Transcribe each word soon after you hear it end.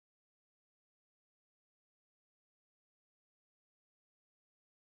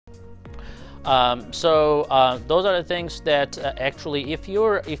Those are the things that actually, if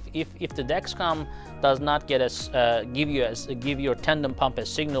the Dexcom does not get give your tandem pump a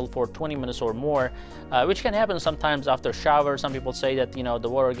signal for 20 minutes or more, which can happen sometimes after shower. Some people say that the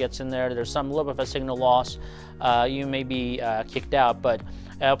water gets in there. There's some little bit of a signal loss. You may be kicked out, but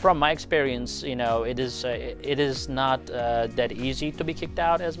from my experience, it is not that easy to be kicked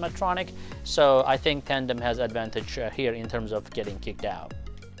out as Medtronic. So I think Tandem has advantage here in terms of getting kicked out.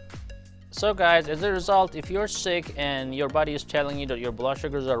 So guys, as a result, if you're sick and your body is telling you that your blood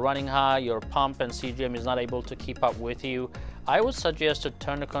sugars are running high, your pump and CGM is not able to keep up with you, I would suggest to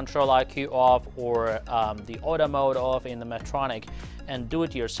turn the Control IQ off or the auto mode off in the Medtronic and do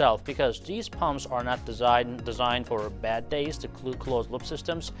it yourself, because these pumps are not designed for bad days. The closed loop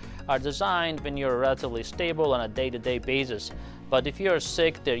systems are designed when you're relatively stable on a day-to-day basis. But if you're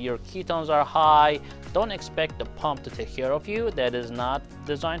sick, that your ketones are high, don't expect the pump to take care of you. That is not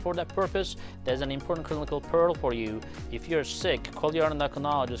designed for that purpose. There's an important clinical pearl for you. If you're sick, call your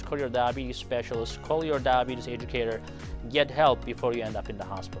endocrinologist, call your diabetes specialist, call your diabetes educator, get help before you end up in the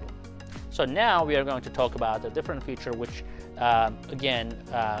hospital. So now we are going to talk about a different feature, which again,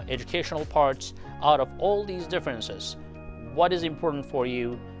 educational parts. Out of all these differences, what is important for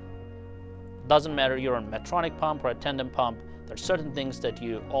you? Doesn't matter you're on a Medtronic pump or a Tandem pump, there are certain things that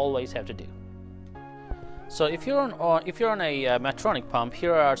you always have to do. So if you're on a Medtronic pump,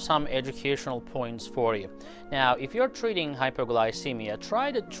 here are some educational points for you. Now, if you're treating hypoglycemia,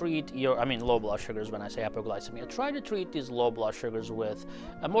 try to treat low blood sugars. When I say hypoglycemia, try to treat these low blood sugars with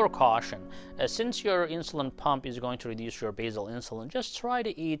more caution. Since your insulin pump is going to reduce your basal insulin, just try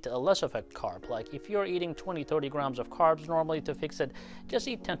to eat less of a carb. Like if you're eating 20-30 grams of carbs normally to fix it, just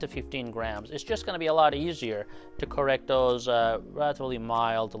eat 10 to 15 grams. It's just going to be a lot easier to correct those relatively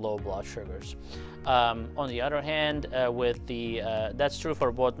mild low blood sugars. On the other hand, that's true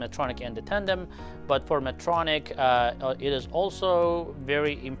for both Medtronic and the Tandem, but for Medtronic, it is also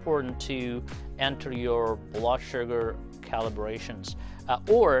very important to enter your blood sugar calibrations,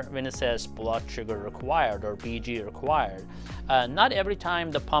 or when it says blood sugar required or BG required. Not every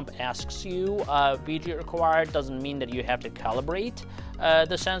time the pump asks you BG required doesn't mean that you have to calibrate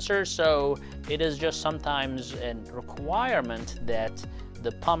the sensor, so it is just sometimes a requirement that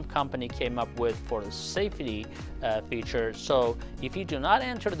the pump company came up with for the safety feature. So if you do not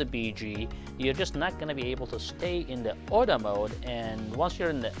enter the BG, you're just not going to be able to stay in the auto mode, and once you're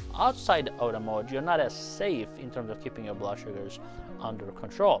in the outside auto mode, you're not as safe in terms of keeping your blood sugars under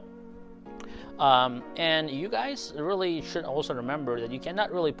control. And you guys really should also remember that you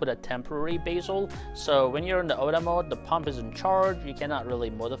cannot really put a temporary basal. So when you're in the auto mode, the pump is in charge. You cannot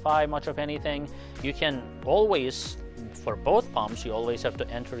really modify much of anything. You can always, for both pumps, you always have to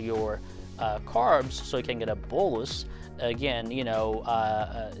enter your carbs so you can get a bolus. Again,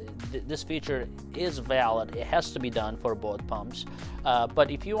 this feature is valid. It has to be done for both pumps. But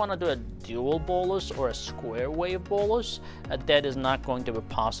if you want to do a dual bolus or a square wave bolus, that is not going to be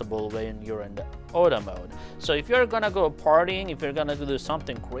possible when you're in the auto mode. So if you're gonna go partying, if you're gonna do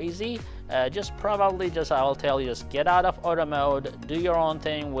something crazy, I will tell you, just get out of auto mode, do your own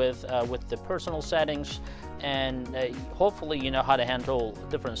thing with the personal settings, and hopefully you know how to handle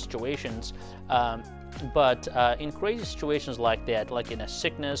different situations. But in crazy situations like that, like in a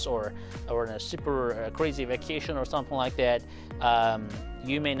sickness or in a super crazy vacation or something like that,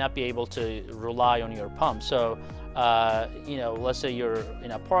 you may not be able to rely on your pump. So let's say you're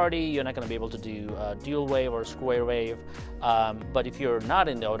in a party, you're not going to be able to do dual wave or square wave, but if you're not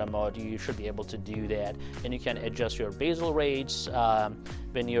in the auto mode, you should be able to do that, and you can adjust your basal rates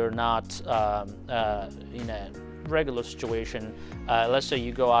when you're not in a regular situation. Let's say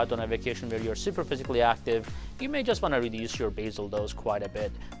you go out on a vacation where you're super physically active, you may just want to reduce your basal dose quite a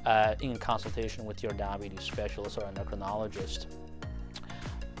bit in consultation with your diabetes specialist or endocrinologist.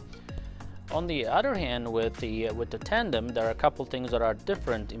 On the other hand, with the Tandem, there are a couple things that are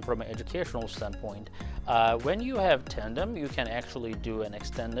different from an educational standpoint. When you have Tandem, you can actually do an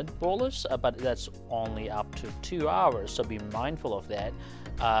extended bolus, but that's only up to 2 hours, so be mindful of that.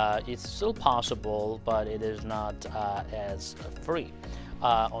 It's still possible, but it is not as free.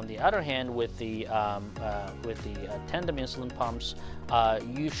 On the other hand, with the Tandem insulin pumps,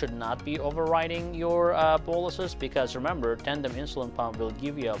 you should not be overriding your boluses, because remember, Tandem insulin pump will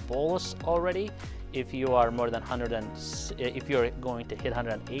give you a bolus already if you are more than if you're going to hit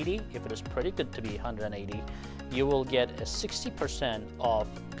 180. If it is predicted to be 180, you will get a 60% of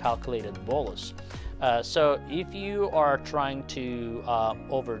calculated bolus. So if you are trying to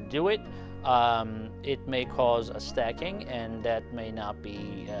overdo it, it may cause a stacking, and that may not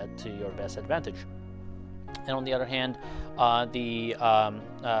be to your best advantage. And on the other hand, the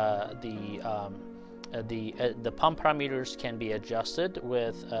pump parameters can be adjusted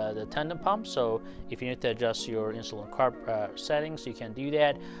with the Tandem pump. So if you need to adjust your insulin carb settings, you can do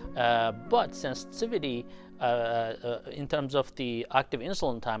that. But sensitivity in terms of the active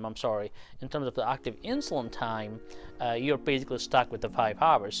insulin time, you're basically stuck with the 5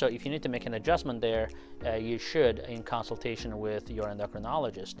 hours. So if you need to make an adjustment there, you should in consultation with your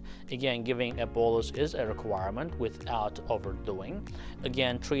endocrinologist. Again, giving a bolus is a requirement without overdoing.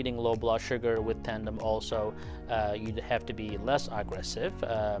 Again, treating low blood sugar with Tandem also, you'd have to be less aggressive,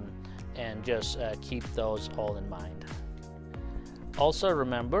 and just keep those all in mind. Also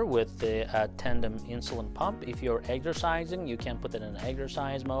remember, with the Tandem insulin pump, if you're exercising, you can put it in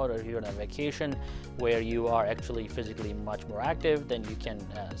exercise mode, or if you're on a vacation where you are actually physically much more active, then you can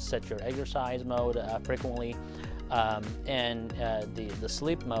set your exercise mode frequently. And the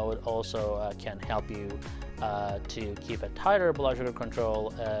sleep mode also can help you to keep a tighter blood sugar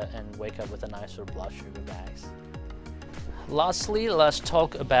control and wake up with a nicer blood sugar, guys. Lastly, let's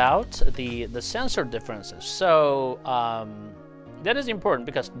talk about the sensor differences. So that is important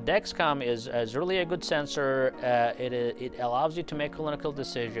because Dexcom is really a good sensor. It allows you to make clinical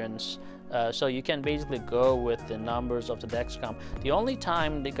decisions. So you can basically go with the numbers of the Dexcom. The only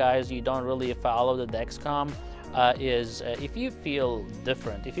time, guys, you don't really follow the Dexcom is if you feel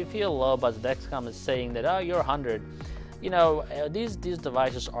different. If you feel low, but the Dexcom is saying that, oh, you're 100. You know, these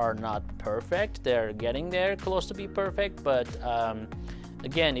devices are not perfect. They're getting there, close to be perfect, but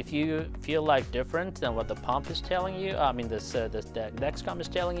again, if you feel like different than what the pump is telling you, the Dexcom is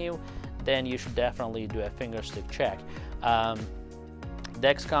telling you, then you should definitely do a finger stick check.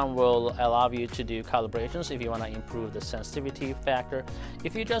 Dexcom will allow you to do calibrations if you want to improve the sensitivity factor.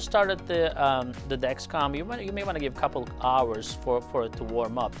 If you just started the Dexcom, you may want to give a couple hours for it to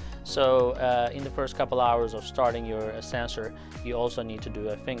warm up. So in the first couple hours of starting your sensor, you also need to do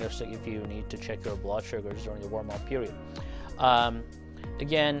a finger stick if you need to check your blood sugars during the warm-up period.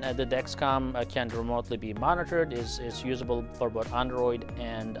 Again, the Dexcom can remotely be monitored. Is usable for both Android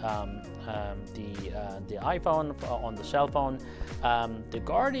and the iPhone on the cell phone. The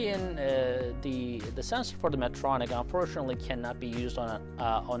Guardian, the sensor for the Medtronic, unfortunately cannot be used on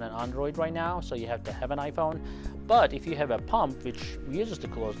an Android right now, so you have to have an iPhone. But if you have a pump which uses the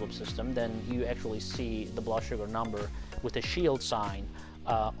closed loop system, then you actually see the blood sugar number with a shield sign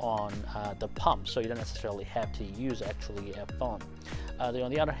on the pump, so you don't necessarily have to use actually a phone. On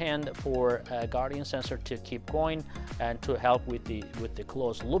the other hand, for a Guardian sensor to keep going and to help with the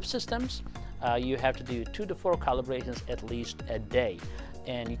closed loop systems, you have to do 2 to 4 calibrations at least a day,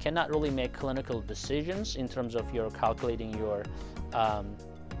 and you cannot really make clinical decisions in terms of your calculating your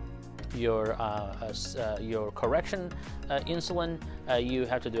correction insulin. You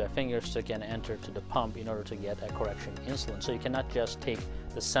have to do a finger stick and enter to the pump in order to get a correction insulin. So you cannot just take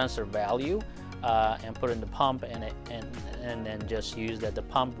the sensor value and put it in the pump and then just use that. The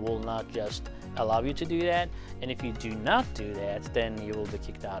pump will not just allow you to do that, and if you do not do that, then you will be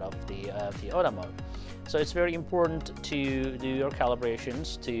kicked out of the auto mode. So it's very important to do your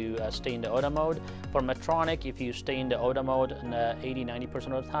calibrations to stay in the auto mode. For Medtronic, if you stay in the auto mode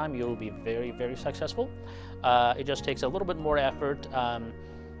 80-90% of the time, you'll be very, very successful. It just takes a little bit more effort,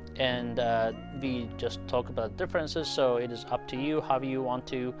 and we just talk about differences, so it is up to you how you want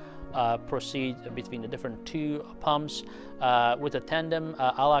to proceed between the different 2 pumps. With the Tandem,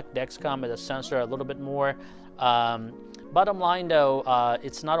 I like Dexcom as a sensor a little bit more. Bottom line though,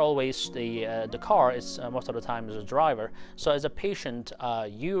 it's not always the car, it's most of the time is the driver. So as a patient,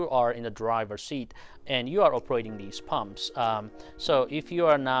 you are in the driver's seat and you are operating these pumps. So if you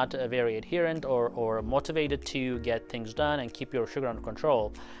are not very adherent or motivated to get things done and keep your sugar under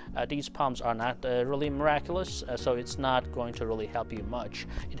control, these pumps are not really miraculous, so it's not going to really help you much.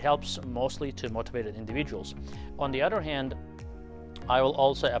 It helps mostly to motivated individuals. On the other hand, I will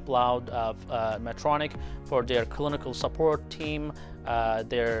also applaud Medtronic for their clinical support team.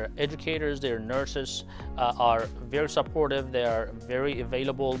 Their educators, their nurses are very supportive. They are very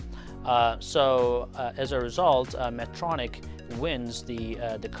available. So as a result, Medtronic wins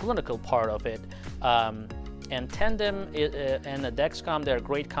the clinical part of it. And Tandem and Dexcom, they're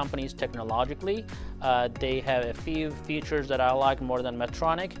great companies technologically. They have a few features that I like more than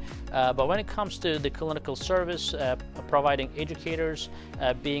Medtronic. But when it comes to the clinical service, providing educators,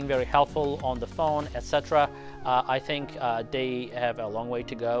 being very helpful on the phone, etc., I think they have a long way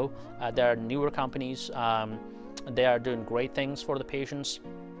to go. They are newer companies. They are doing great things for the patients.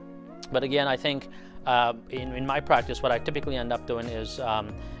 But again, I think In my practice, what I typically end up doing is,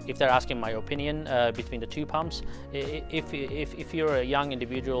 if they're asking my opinion between the two pumps, if you're a young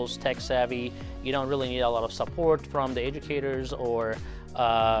individual, tech savvy, you don't really need a lot of support from the educators or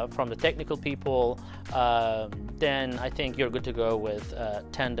from the technical people, then I think you're good to go with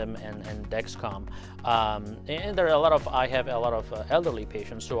Tandem and Dexcom. And there are I have a lot of elderly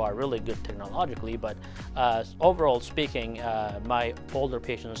patients who are really good technologically, but overall speaking, my older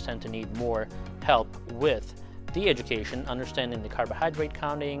patients tend to need more help with the education, understanding the carbohydrate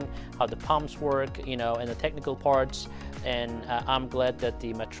counting, how the pumps work, you know, and the technical parts. And I'm glad that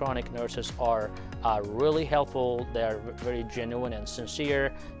the Medtronic nurses are really helpful. They're very genuine and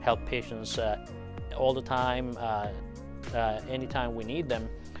sincere, help patients all the time, anytime we need them.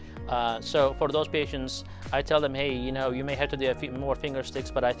 So for those patients, I tell them, hey, you know, you may have to do a few more finger sticks,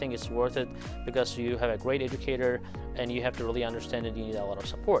 but I think it's worth it because you have a great educator and you have to really understand that you need a lot of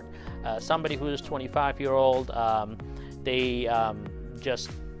support. Somebody who's 25-year-old, they just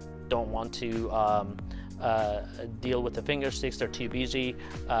don't want to deal with the finger sticks. They're too busy,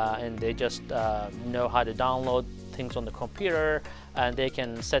 and they just know how to download things on the computer, and they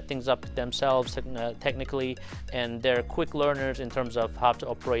can set things up themselves technically, and they're quick learners in terms of how to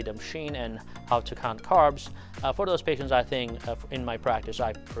operate a machine and how to count carbs. For those patients, I think in my practice,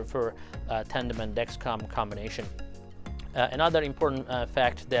 I prefer Tandem and Dexcom combination. Another important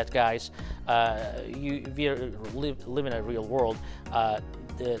fact that, guys, we live in a real world.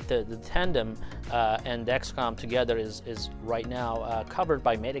 The Tandem and Dexcom together is right now covered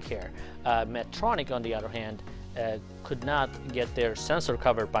by Medicare. Medtronic, on the other hand, could not get their sensor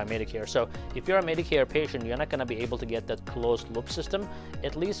covered by Medicare. So if you're a Medicare patient, you're not going to be able to get that closed loop system,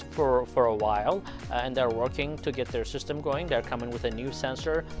 at least for a while, and they're working to get their system going. They're coming with a new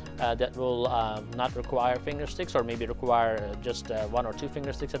sensor that will not require finger sticks, or maybe require just 1 or 2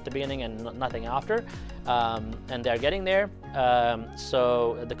 finger sticks at the beginning and nothing after, and they're getting there.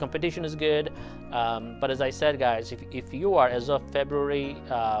 So the competition is good, but as I said, guys, if you are, as of February,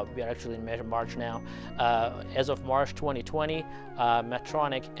 we are actually in March now, as of March 2020,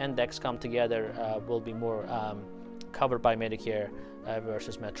 Medtronic and Dexcom together will be more covered by Medicare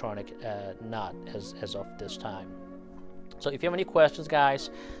versus Medtronic not as of this time. So if you have any questions, guys,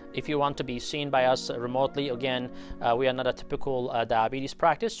 if you want to be seen by us remotely, again, we are not a typical diabetes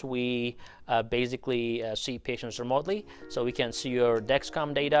practice. We basically see patients remotely. So we can see your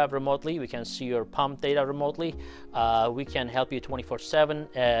Dexcom data remotely. We can see your pump data remotely. We can help you 24/7.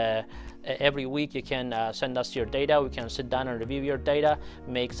 Every week you can send us your data. We can sit down and review your data,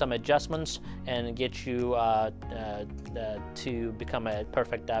 make some adjustments, and get you to become a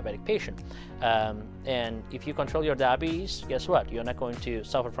perfect diabetic patient. And if you control your diabetes, guess what? You're not going to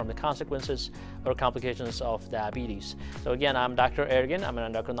suffer from the consequences or complications of diabetes. So again, I'm Dr. Ergin. I'm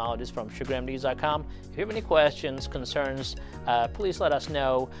an endocrinologist from SugarMD.com. If you have any questions, concerns, please let us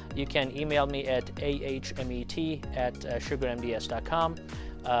know. You can email me at ahmet@sugarmds.com.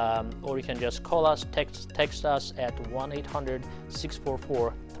 Or you can just call us, text us at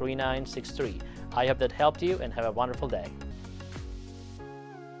 1-800-644-3963. I hope that helped you, and have a wonderful day.